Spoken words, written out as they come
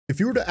If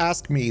you were to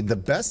ask me, the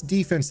best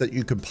defense that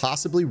you could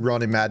possibly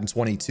run in Madden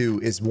 22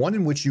 is one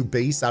in which you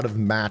base out of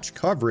match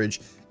coverage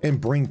and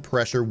bring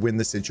pressure when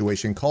the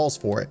situation calls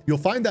for it. You'll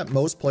find that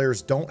most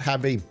players don't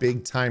have a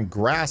big time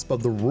grasp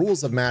of the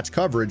rules of match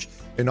coverage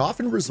and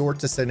often resort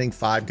to sending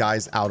 5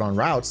 guys out on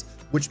routes,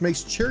 which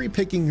makes cherry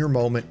picking your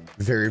moment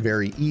very,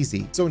 very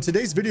easy. So in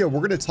today's video,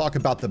 we're going to talk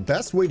about the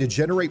best way to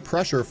generate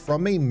pressure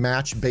from a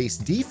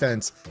match-based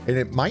defense, and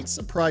it might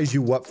surprise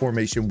you what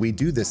formation we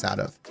do this out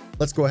of.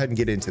 Let's go ahead and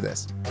get into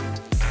this.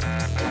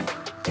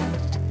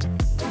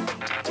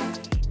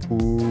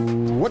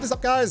 What is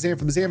up, guys? Zan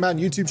from the Zan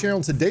Madden YouTube channel.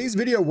 In today's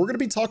video, we're going to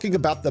be talking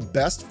about the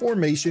best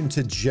formation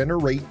to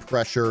generate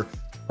pressure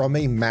from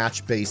a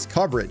match-based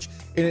coverage,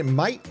 and it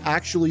might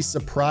actually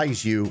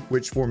surprise you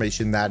which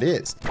formation that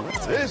is.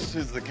 This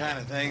is the kind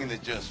of thing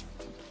that just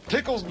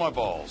tickles my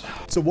balls.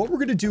 So what we're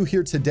going to do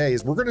here today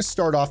is we're going to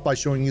start off by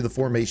showing you the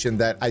formation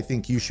that I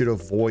think you should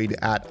avoid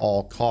at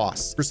all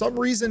costs. For some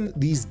reason,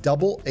 these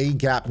double A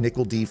gap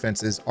nickel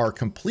defenses are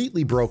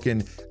completely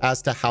broken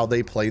as to how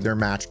they play their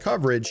match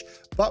coverage,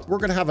 but we're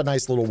going to have a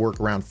nice little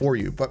workaround for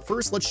you. But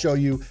first, let's show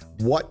you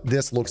what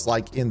this looks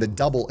like in the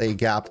double A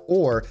gap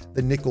or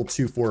the nickel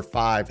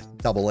 2-4-5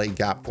 double A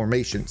gap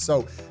formation.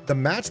 So the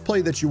match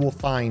play that you will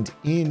find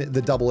in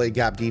the double A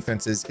gap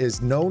defenses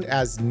is known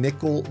as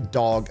nickel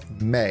dog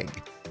Meg.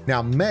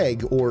 Now,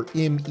 Meg, or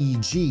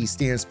MEG,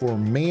 stands for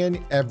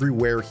man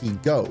everywhere he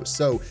goes.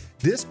 So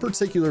this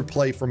particular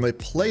play from a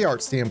play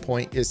art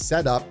standpoint is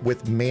set up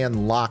with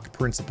man lock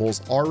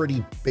principles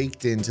already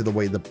baked into the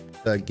way the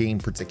game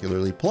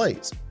particularly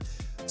plays.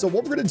 So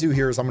what we're going to do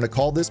here is I'm going to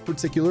call this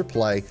particular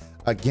play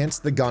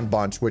against the gun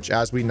bunch, which,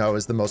 as we know,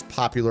 is the most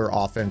popular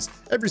offense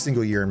every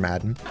single year in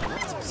Madden.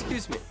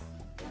 Excuse me.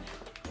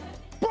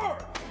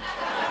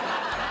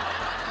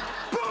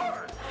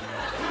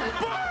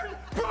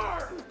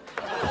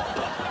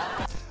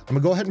 I'm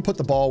gonna go ahead and put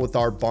the ball with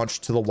our bunch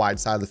to the wide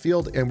side of the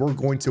field, and we're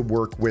going to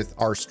work with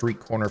our street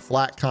corner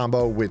flat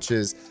combo, which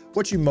is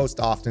what you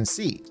most often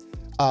see.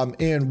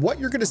 And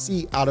what you're gonna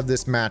see out of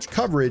this match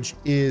coverage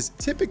is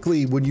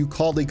typically when you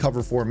call a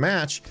cover 4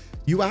 match,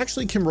 you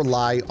actually can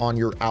rely on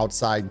your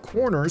outside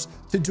corners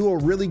to do a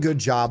really good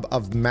job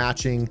of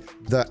matching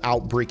the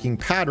outbreaking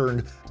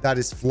pattern that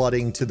is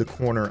flooding to the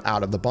corner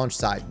out of the bunch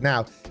side.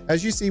 Now,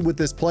 as you see with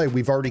this play,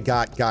 we've already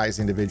got guys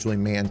individually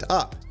manned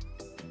up.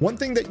 One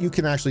thing that you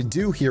can actually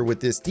do here with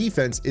this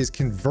defense is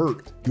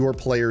convert your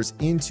players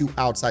into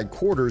outside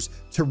quarters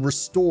to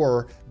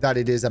restore that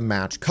it is a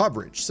match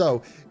coverage.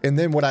 So, and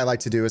then what I like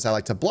to do is I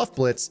like to bluff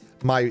blitz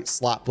my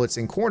slot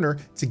blitzing corner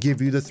to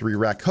give you the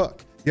 3-rec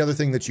hook. The other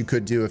thing that you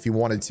could do if you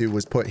wanted to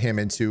was put him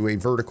into a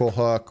vertical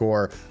hook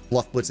or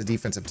bluff blitz a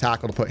defensive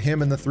tackle to put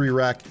him in the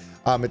 3-rec.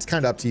 It's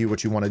kind of up to you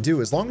what you want to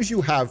do. As long as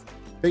you have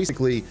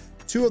basically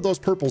 2 of those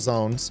purple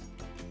zones,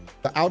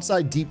 the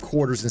outside deep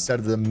quarters instead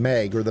of the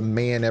Meg or the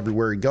man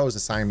everywhere he goes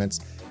assignments,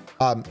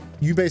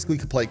 you basically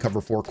could play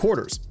cover 4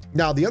 quarters.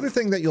 Now, the other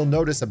thing that you'll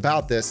notice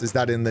about this is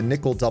that in the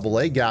nickel double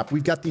A gap,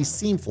 we've got these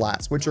seam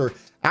flats, which are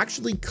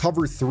actually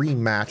cover 3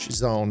 match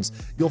zones.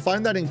 You'll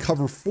find that in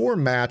cover 4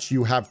 match,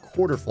 you have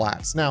quarter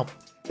flats. Now,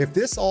 if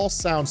this all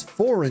sounds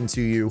foreign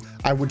to you,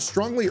 I would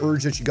strongly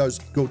urge that you guys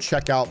go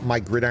check out my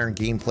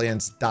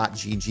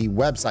gridirongameplans.gg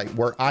website,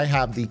 where I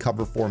have the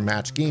cover 4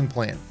 match game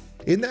plan.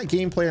 In that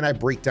game plan, I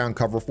break down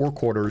cover 4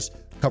 quarters,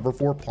 cover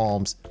 4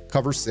 palms,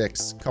 cover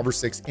 6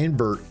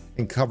 invert,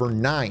 and cover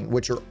 9,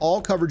 which are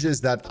all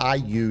coverages that I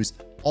use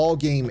all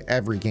game,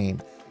 every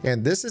game.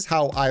 And this is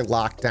how I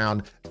lock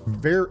down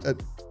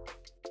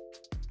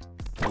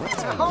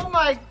Oh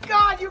my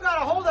God, you got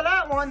a hold of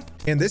that one.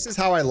 And this is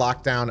how I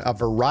lock down a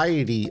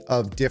variety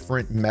of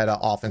different meta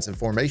offensive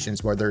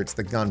formations, whether it's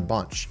the gun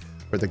bunch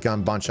or the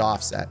gun bunch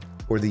offset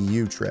or the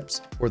U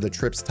trips or the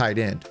trips tight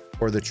end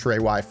or the Trey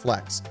Y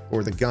flex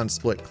or the gun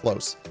split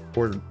close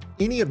or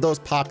any of those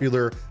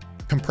popular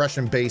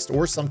compression based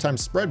or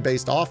sometimes spread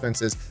based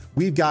offenses.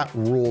 We've got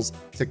rules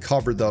to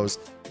cover those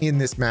in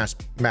this match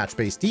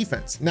based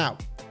defense. Now,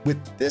 with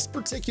this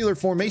particular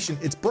formation,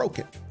 it's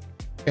broken.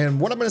 And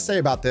what I'm going to say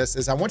about this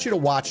is I want you to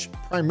watch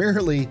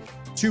primarily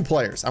 2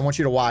 players. I want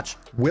you to watch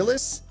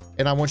Willis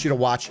and I want you to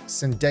watch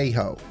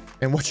Sendejo.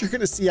 And what you're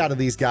going to see out of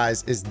these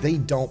guys is they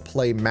don't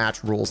play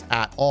match rules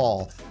at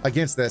all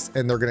against this,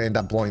 and they're going to end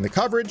up blowing the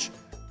coverage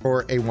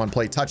for a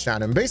 1-play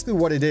touchdown. And basically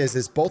what it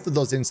is both of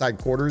those inside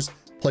quarters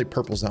play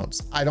purple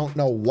zones. I don't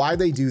know why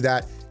they do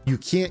that. You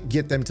can't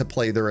get them to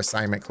play their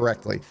assignment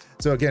correctly.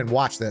 So again,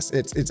 watch this.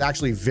 It's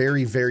actually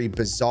very, very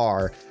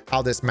bizarre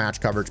how this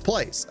match coverage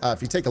plays.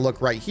 If you take a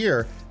look right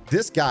here,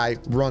 this guy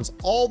runs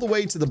all the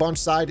way to the bunch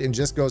side and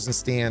just goes and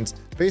stands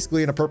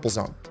basically in a purple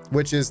zone,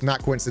 which is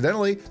not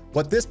coincidentally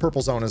what this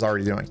purple zone is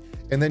already doing.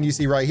 And then you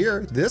see right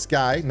here, this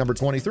guy, number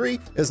 23,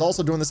 is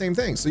also doing the same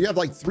thing. So you have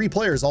like 3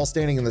 players all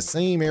standing in the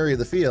same area of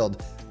the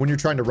field when you're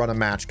trying to run a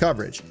match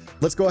coverage.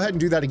 Let's go ahead and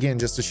do that again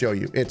just to show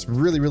you. It's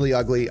really, really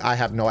ugly. I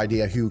have no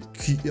idea who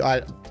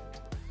I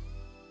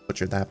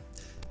butchered that.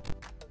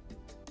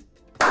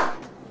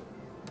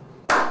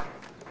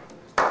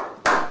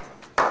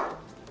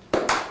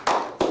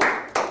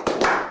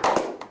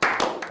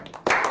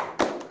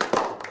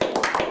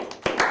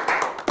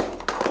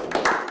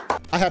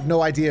 have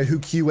no idea who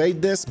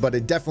QA'd this, but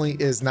it definitely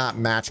is not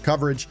match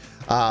coverage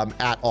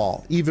at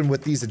all. Even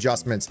with these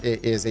adjustments,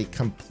 it is a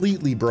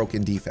completely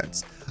broken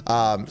defense.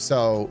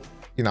 So,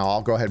 you know,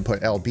 I'll go ahead and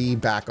put LB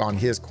back on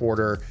his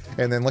quarter,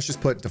 and then let's just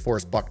put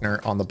DeForest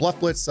Buckner on the bluff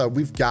blitz. So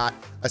we've got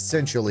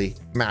essentially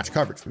match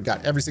coverage. We've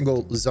got every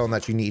single zone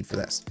that you need for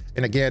this.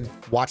 And again,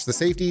 watch the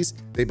safeties.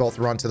 They both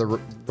run to the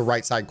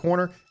right side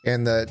corner,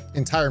 and the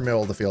entire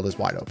middle of the field is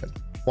wide open.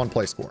 One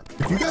play score.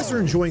 If you guys are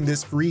enjoying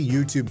this free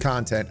YouTube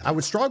content, I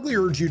would strongly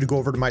urge you to go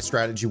over to my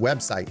strategy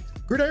website.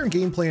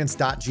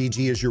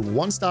 GridironGamePlans.gg is your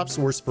one-stop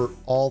source for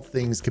all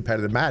things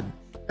competitive Madden.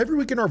 Every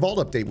week in our Vault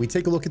Update, we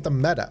take a look at the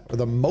meta, or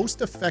the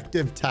most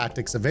effective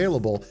tactics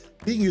available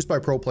being used by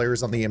pro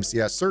players on the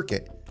MCS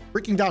circuit,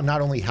 breaking down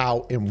not only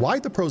how and why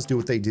the pros do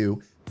what they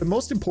do, but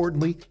most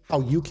importantly, how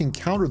you can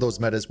counter those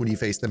metas when you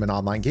face them in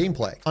online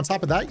gameplay. On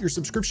top of that, your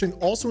subscription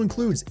also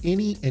includes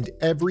any and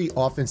every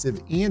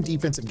offensive and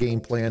defensive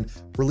game plan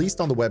released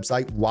on the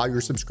website while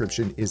your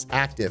subscription is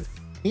active,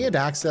 and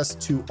access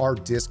to our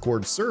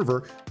Discord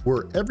server,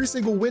 where every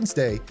single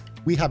Wednesday,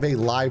 we have a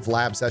live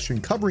lab session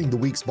covering the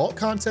week's Vault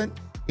content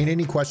and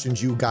any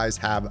questions you guys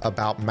have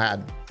about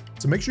Madden.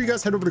 So make sure you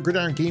guys head over to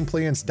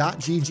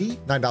GridironGamePlans.gg.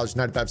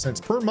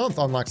 $9.95 per month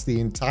unlocks the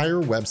entire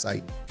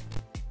website.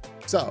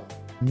 So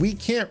we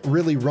can't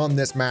really run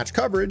this match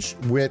coverage,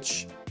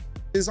 which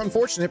is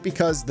unfortunate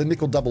because the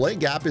nickel AA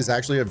gap is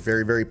actually a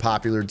very, very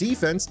popular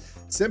defense,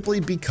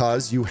 simply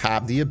because you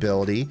have the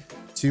ability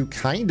to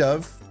kind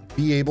of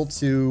be able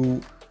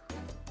to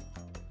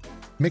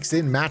mix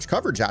in match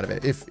coverage out of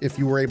it if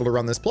you were able to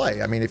run this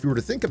play. I mean, if you were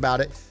to think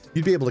about it,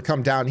 you'd be able to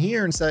come down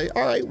here and say,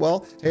 all right,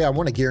 well, hey, I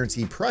want to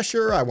guarantee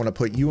pressure. I want to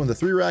put you in the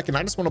 3-rec, and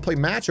I just want to play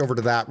match over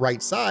to that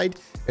right side,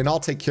 and I'll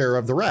take care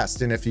of the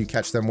rest. And if you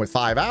catch them with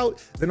 5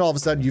 out, then all of a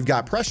sudden you've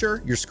got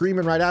pressure, you're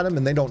screaming right at them,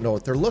 and they don't know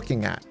what they're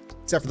looking at,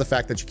 except for the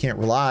fact that you can't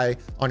rely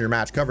on your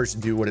match coverage to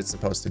do what it's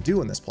supposed to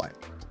do in this play.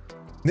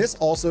 This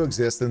also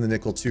exists in the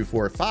nickel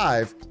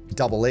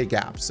 2-4-5 AA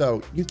gap.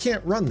 So you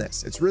can't run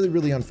this. It's really,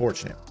 really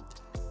unfortunate,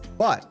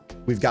 but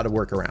we've got to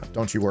work around.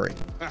 Don't you worry.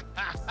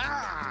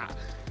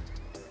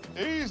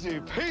 Easy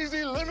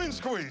peasy lemon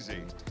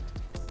squeezy.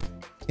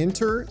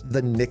 Enter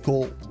the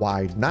nickel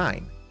wide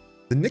 9.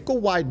 The nickel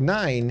wide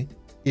 9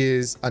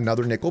 is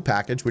another nickel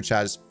package, which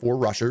has 4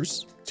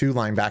 rushers, 2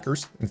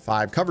 linebackers, and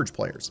 5 coverage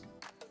players.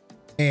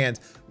 And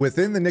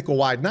within the nickel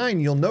wide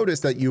 9, you'll notice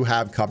that you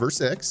have cover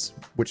 6,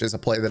 which is a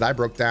play that I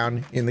broke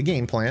down in the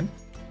game plan,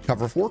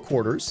 cover 4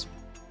 quarters.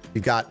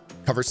 You've got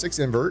cover 6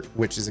 invert,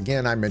 which is,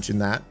 again, I mentioned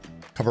that,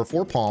 cover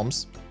 4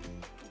 palms.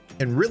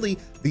 And really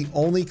the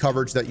only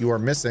coverage that you are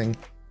missing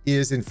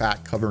is in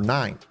fact cover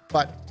 9,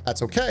 but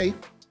that's okay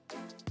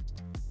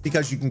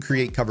because you can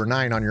create cover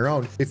 9 on your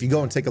own if you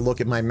go and take a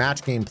look at my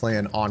match game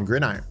plan on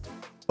Gridiron.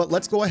 But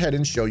let's go ahead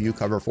and show you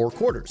cover 4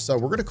 quarters. So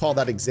we're going to call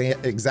that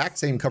exact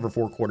same cover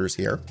 4 quarters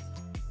here.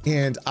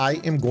 And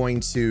I am going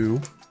to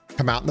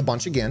come out in the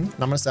bunch again, and I'm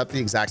going to set up the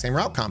exact same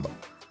route combo.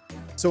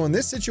 So in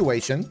this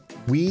situation,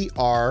 we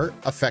are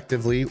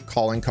effectively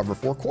calling cover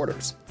 4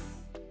 quarters.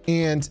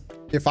 And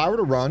if I were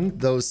to run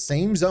those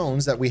same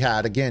zones that we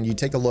had, again, you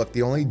take a look,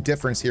 the only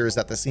difference here is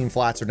that the seam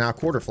flats are now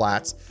quarter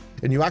flats,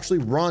 and you actually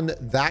run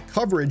that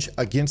coverage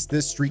against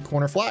this street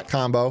corner flat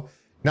combo.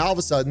 Now all of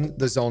a sudden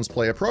the zones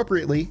play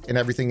appropriately and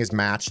everything is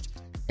matched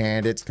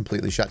and it's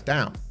completely shut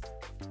down.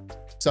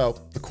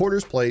 So the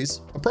quarters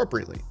plays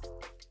appropriately.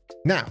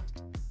 Now,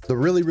 the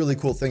really, really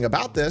cool thing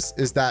about this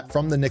is that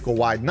from the nickel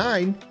wide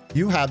 9,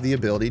 you have the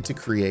ability to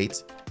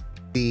create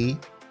the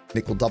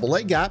nickel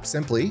AA gap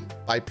simply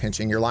by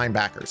pinching your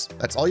linebackers.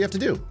 That's all you have to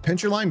do,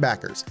 pinch your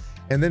linebackers.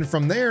 And then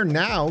from there,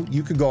 now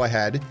you could go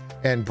ahead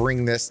and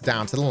bring this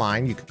down to the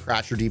line. You could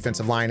crash your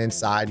defensive line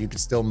inside, you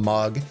could still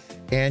mug,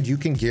 and you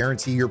can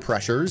guarantee your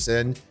pressures.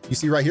 And you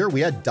see right here,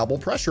 we had double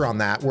pressure on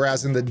that,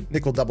 whereas in the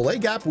nickel AA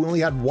gap, we only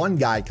had 1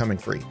 guy coming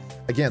free.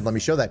 Again, let me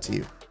show that to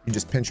you. You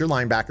just pinch your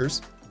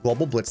linebackers,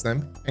 global blitz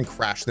them, and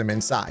crash them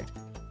inside.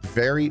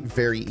 Very,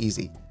 very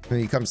easy. And then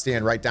you come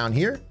stand right down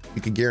here.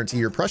 You can guarantee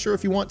your pressure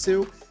if you want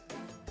to,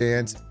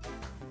 and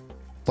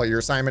play your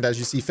assignment as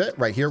you see fit.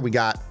 Right here, we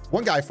got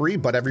 1 guy free,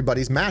 but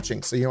everybody's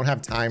matching. So you don't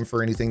have time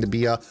for anything to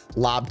be a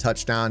lob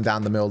touchdown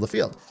down the middle of the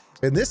field.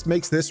 And this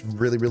makes this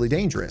really, really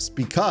dangerous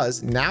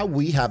because now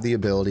we have the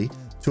ability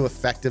to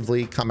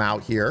effectively come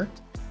out here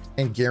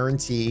and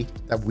guarantee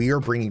that we are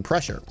bringing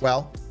pressure.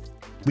 Well,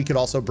 we could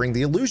also bring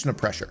the illusion of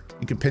pressure.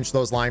 You can pinch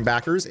those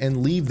linebackers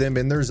and leave them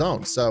in their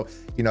zone. So,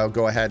 you know,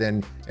 go ahead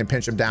and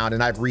pinch them down,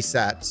 and I've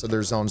reset so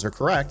their zones are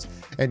correct.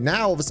 And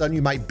now all of a sudden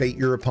you might bait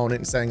your opponent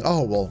and saying,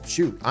 oh, well,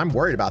 shoot, I'm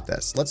worried about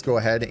this. Let's go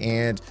ahead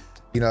and,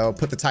 you know,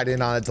 put the tight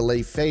end on a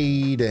delay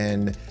fade,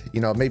 and, you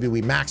know, maybe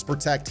we max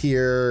protect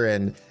here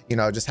and, you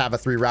know, just have a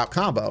 3-route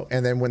combo.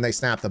 And then when they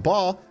snap the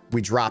ball,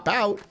 we drop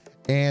out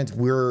and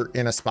we're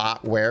in a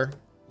spot where,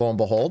 lo and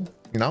behold,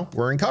 you know,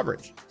 we're in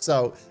coverage.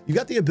 So you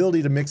got the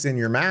ability to mix in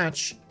your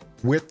match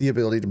with the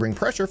ability to bring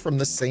pressure from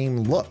the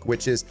same look,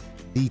 which is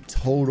the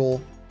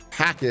total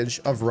package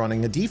of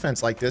running a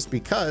defense like this,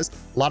 because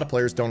a lot of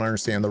players don't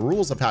understand the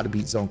rules of how to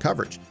beat zone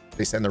coverage.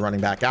 They send the running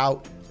back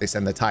out, They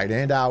send the tight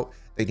end out.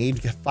 They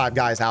need 5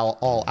 guys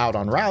all out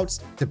on routes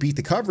to beat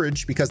the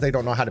coverage because they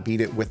don't know how to beat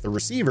it with the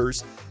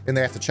receivers, and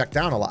they have to check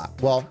down a lot.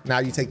 Well, now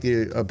you take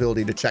the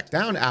ability to check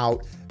down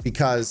out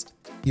because,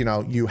 you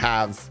know, you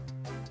have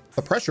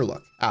the pressure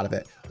look out of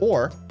it,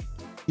 or,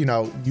 you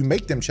know, you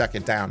make them check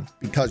it down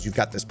because you've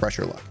got this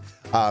pressure look.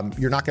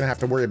 You're not going to have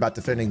to worry about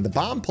defending the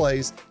bomb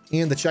plays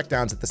and the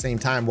checkdowns at the same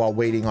time while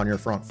waiting on your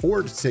front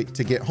four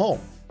to get home.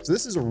 So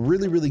this is a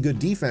really, really good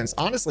defense.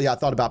 Honestly, I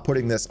thought about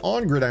putting this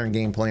on Gridiron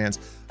game plans,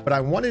 but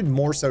I wanted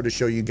more so to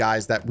show you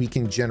guys that we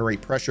can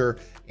generate pressure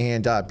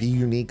and be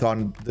unique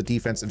on the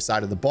defensive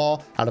side of the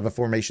ball out of a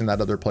formation that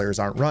other players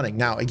aren't running.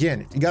 Now,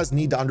 again, you guys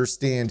need to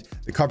understand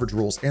the coverage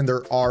rules, and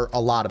there are a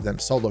lot of them: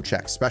 solo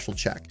check, special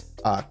check,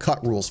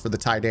 cut rules for the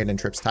tight end and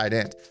trips tight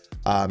end.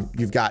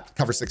 You've got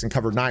cover 6 and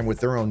cover 9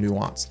 with their own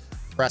nuance.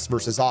 Press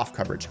versus off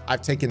coverage.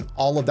 I've taken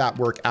all of that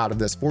work out of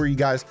this for you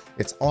guys.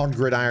 It's on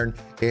Gridiron,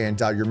 and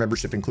your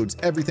membership includes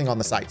everything on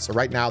the site. So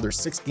right now there's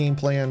 6 game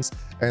plans,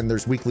 and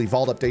there's weekly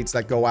vault updates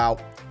that go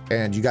out,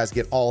 and you guys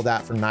get all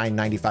that for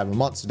 $9.95 a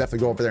month. So definitely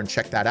go over there and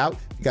check that out.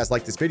 If you guys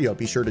like this video,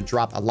 be sure to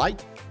drop a like.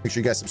 Make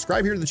sure you guys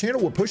subscribe here to the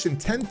channel. We're pushing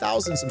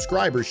 10,000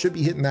 subscribers. Should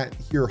be hitting that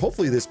here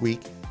hopefully this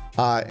week.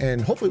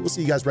 And hopefully we'll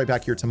see you guys right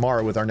back here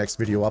tomorrow with our next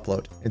video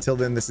upload. Until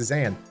then, this is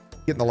Ann.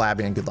 Get in the lab,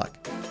 and good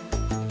luck.